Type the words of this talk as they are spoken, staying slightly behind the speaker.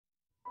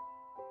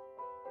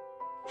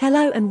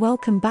Hello and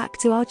welcome back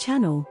to our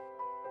channel.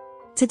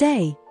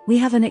 Today, we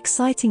have an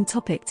exciting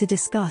topic to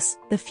discuss: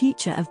 the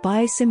future of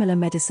biosimilar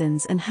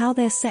medicines and how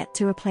they're set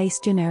to replace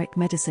generic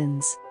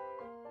medicines.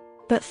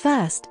 But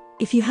first,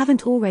 if you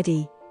haven't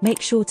already,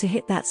 make sure to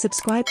hit that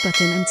subscribe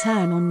button and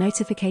turn on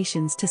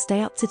notifications to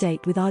stay up to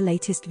date with our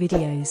latest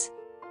videos.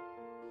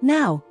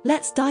 Now,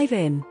 let's dive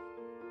in.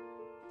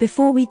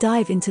 Before we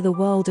dive into the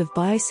world of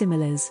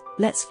biosimilars,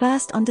 let's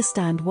first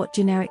understand what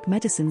generic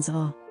medicines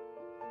are.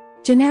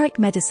 Generic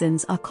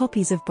medicines are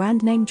copies of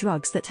brand name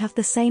drugs that have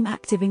the same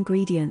active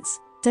ingredients,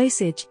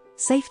 dosage,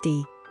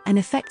 safety, and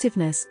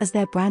effectiveness as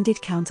their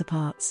branded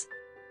counterparts.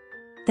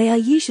 They are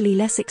usually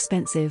less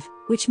expensive,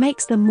 which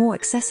makes them more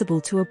accessible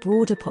to a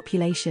broader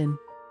population.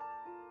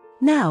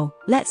 Now,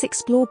 let's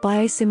explore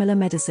biosimilar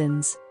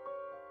medicines.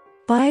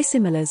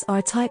 Biosimilars are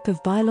a type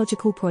of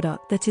biological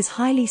product that is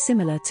highly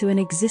similar to an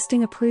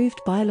existing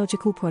approved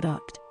biological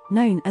product,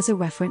 known as a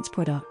reference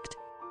product.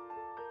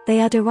 They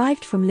are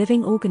derived from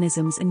living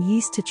organisms and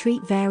used to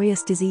treat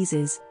various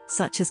diseases,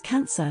 such as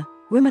cancer,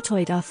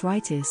 rheumatoid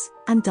arthritis,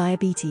 and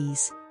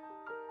diabetes.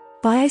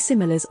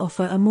 Biosimilars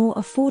offer a more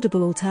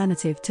affordable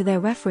alternative to their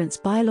reference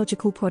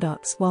biological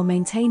products while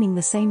maintaining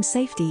the same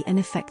safety and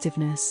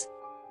effectiveness.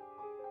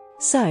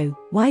 So,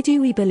 why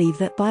do we believe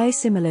that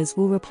biosimilars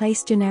will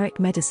replace generic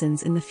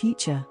medicines in the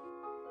future?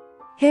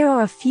 Here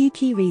are a few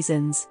key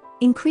reasons: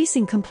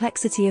 increasing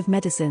complexity of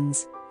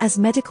medicines. As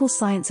medical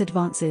science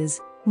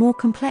advances, more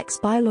complex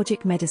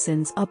biologic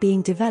medicines are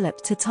being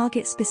developed to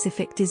target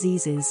specific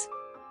diseases.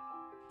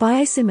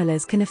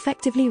 Biosimilars can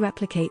effectively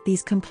replicate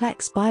these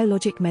complex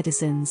biologic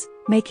medicines,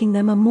 making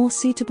them a more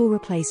suitable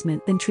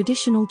replacement than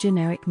traditional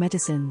generic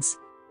medicines.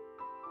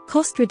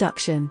 Cost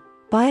reduction.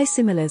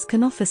 Biosimilars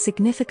can offer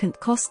significant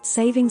cost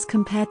savings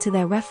compared to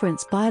their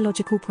reference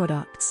biological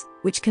products,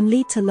 which can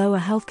lead to lower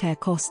healthcare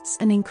costs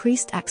and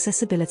increased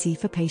accessibility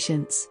for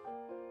patients.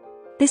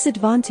 This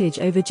advantage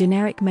over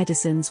generic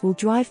medicines will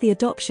drive the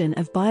adoption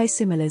of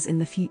biosimilars in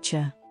the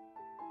future.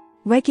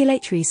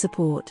 Regulatory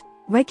support.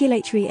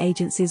 Regulatory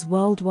agencies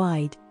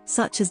worldwide,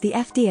 such as the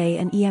FDA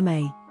and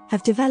EMA,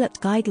 have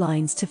developed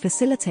guidelines to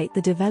facilitate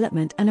the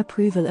development and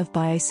approval of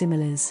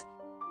biosimilars.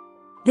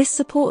 This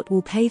support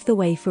will pave the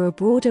way for a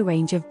broader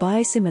range of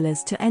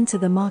biosimilars to enter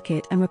the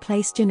market and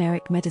replace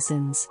generic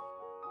medicines.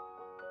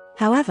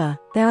 However,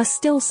 there are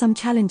still some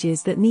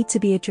challenges that need to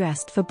be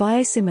addressed for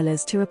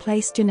biosimilars to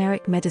replace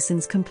generic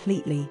medicines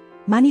completely.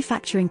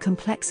 Manufacturing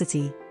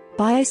complexity.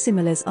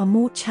 Biosimilars are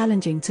more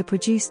challenging to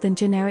produce than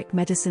generic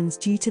medicines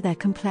due to their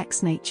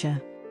complex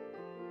nature.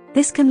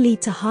 This can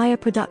lead to higher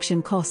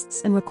production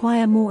costs and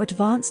require more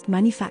advanced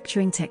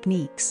manufacturing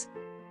techniques.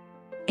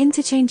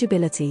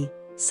 Interchangeability.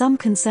 Some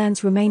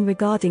concerns remain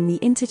regarding the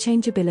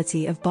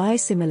interchangeability of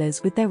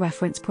biosimilars with their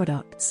reference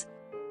products.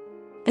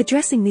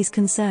 Addressing these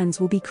concerns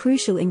will be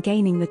crucial in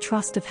gaining the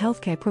trust of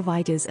healthcare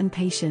providers and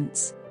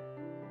patients.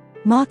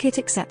 Market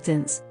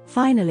acceptance.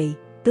 Finally,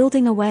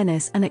 building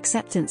awareness and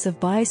acceptance of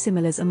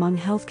biosimilars among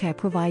healthcare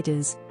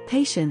providers,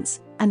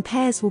 patients, and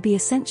payers will be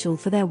essential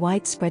for their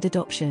widespread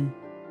adoption.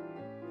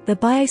 The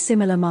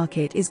biosimilar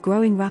market is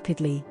growing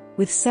rapidly,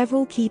 with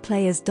several key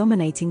players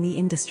dominating the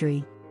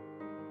industry.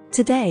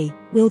 Today,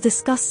 we'll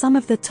discuss some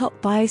of the top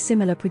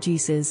biosimilar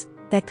producers,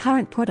 their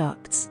current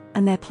products,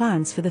 and their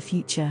plans for the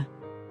future.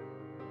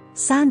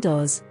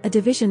 Sandoz, a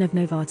division of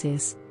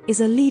Novartis,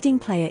 is a leading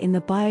player in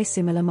the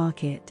biosimilar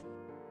market.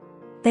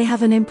 They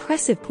have an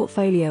impressive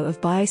portfolio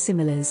of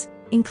biosimilars,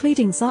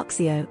 including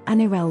Xarxio and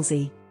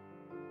Erelzi.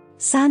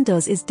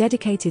 Sandoz is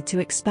dedicated to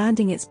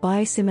expanding its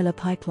biosimilar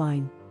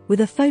pipeline,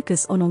 with a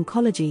focus on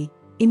oncology,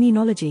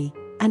 immunology,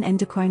 and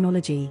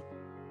endocrinology.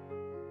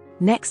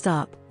 Next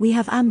up, we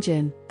have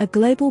Amgen, a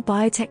global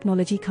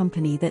biotechnology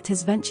company that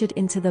has ventured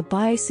into the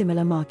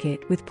biosimilar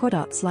market with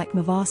products like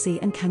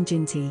Mavasi and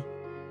Kanjinti.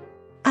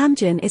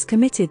 Amgen is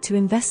committed to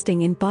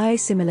investing in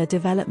biosimilar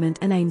development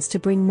and aims to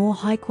bring more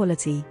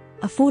high-quality,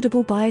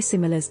 affordable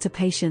biosimilars to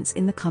patients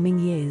in the coming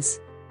years.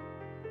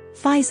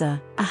 Pfizer,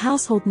 a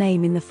household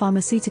name in the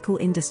pharmaceutical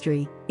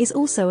industry, is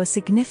also a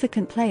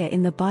significant player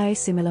in the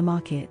biosimilar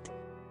market.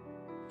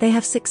 They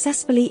have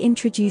successfully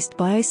introduced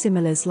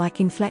biosimilars like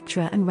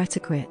Inflectra and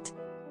Retacrit.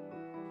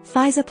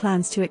 Pfizer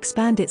plans to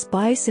expand its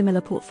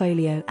biosimilar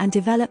portfolio and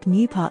develop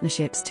new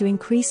partnerships to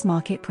increase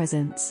market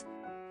presence.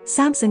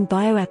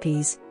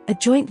 Samsungbiologics, a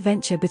joint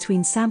venture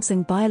between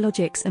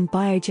Samsungbiologics and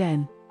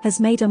Biogen, has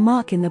made a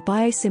mark in the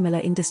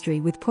biosimilar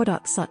industry with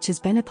products such as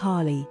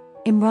Benepali,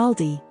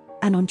 Imraldi,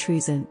 and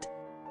Ontruzant.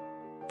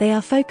 They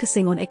are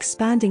focusing on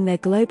expanding their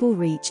global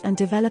reach and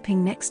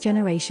developing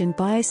next-generation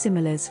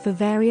biosimilars for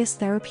various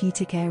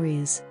therapeutic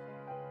areas.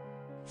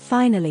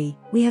 Finally,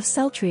 we have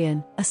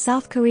Celltrion, a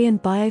South Korean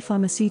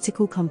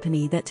biopharmaceutical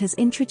company that has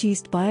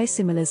introduced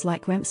biosimilars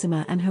like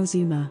Remsima and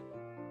Hozuma.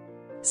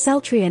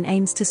 Celltrion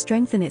aims to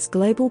strengthen its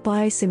global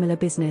biosimilar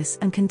business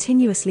and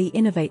continuously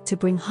innovate to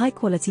bring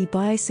high-quality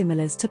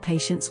biosimilars to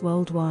patients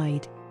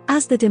worldwide.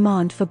 As the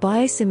demand for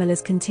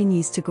biosimilars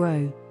continues to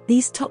grow,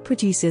 these top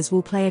producers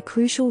will play a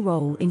crucial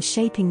role in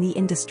shaping the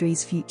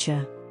industry's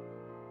future.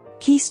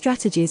 Key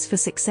strategies for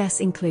success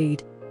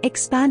include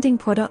Expanding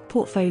product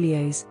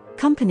portfolios,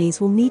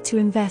 companies will need to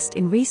invest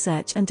in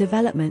research and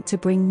development to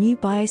bring new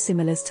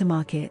biosimilars to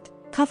market,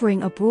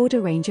 covering a broader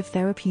range of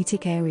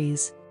therapeutic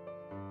areas.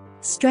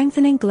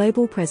 Strengthening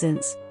global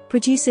presence,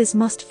 producers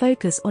must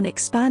focus on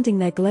expanding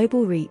their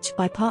global reach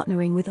by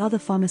partnering with other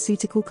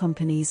pharmaceutical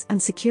companies and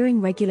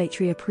securing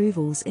regulatory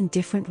approvals in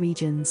different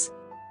regions.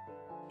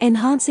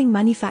 Enhancing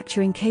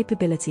manufacturing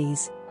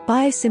capabilities,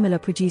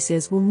 biosimilar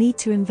producers will need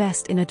to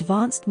invest in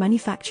advanced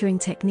manufacturing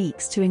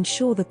techniques to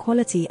ensure the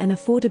quality and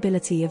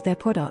affordability of their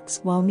products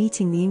while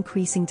meeting the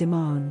increasing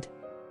demand.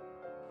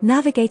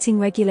 Navigating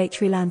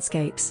regulatory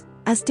landscapes,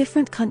 as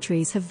different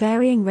countries have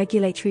varying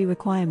regulatory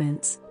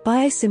requirements,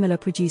 biosimilar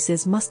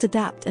producers must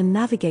adapt and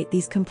navigate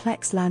these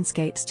complex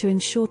landscapes to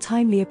ensure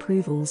timely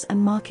approvals and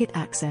market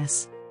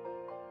access.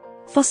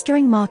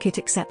 Fostering market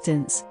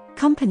acceptance,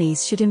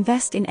 companies should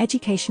invest in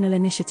educational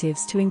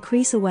initiatives to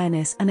increase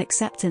awareness and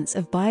acceptance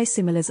of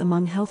biosimilars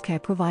among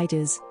healthcare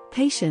providers,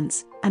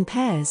 patients, and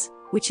payers,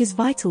 which is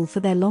vital for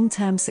their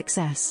long-term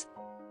success.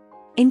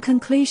 In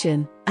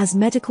conclusion, as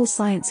medical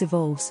science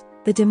evolves,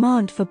 the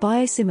demand for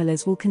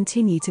biosimilars will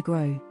continue to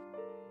grow.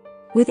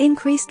 With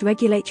increased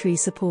regulatory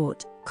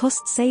support,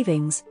 cost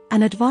savings,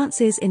 and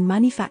advances in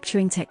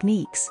manufacturing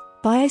techniques,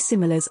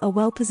 biosimilars are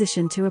well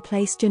positioned to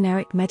replace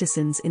generic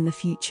medicines in the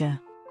future.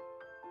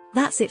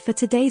 That's it for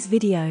today's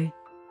video.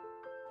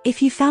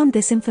 If you found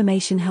this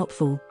information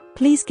helpful,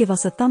 please give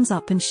us a thumbs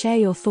up and share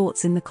your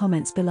thoughts in the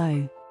comments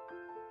below.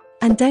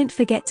 And don't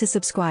forget to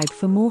subscribe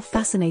for more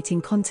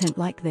fascinating content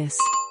like this.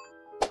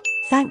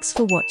 Thanks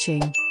for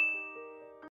watching.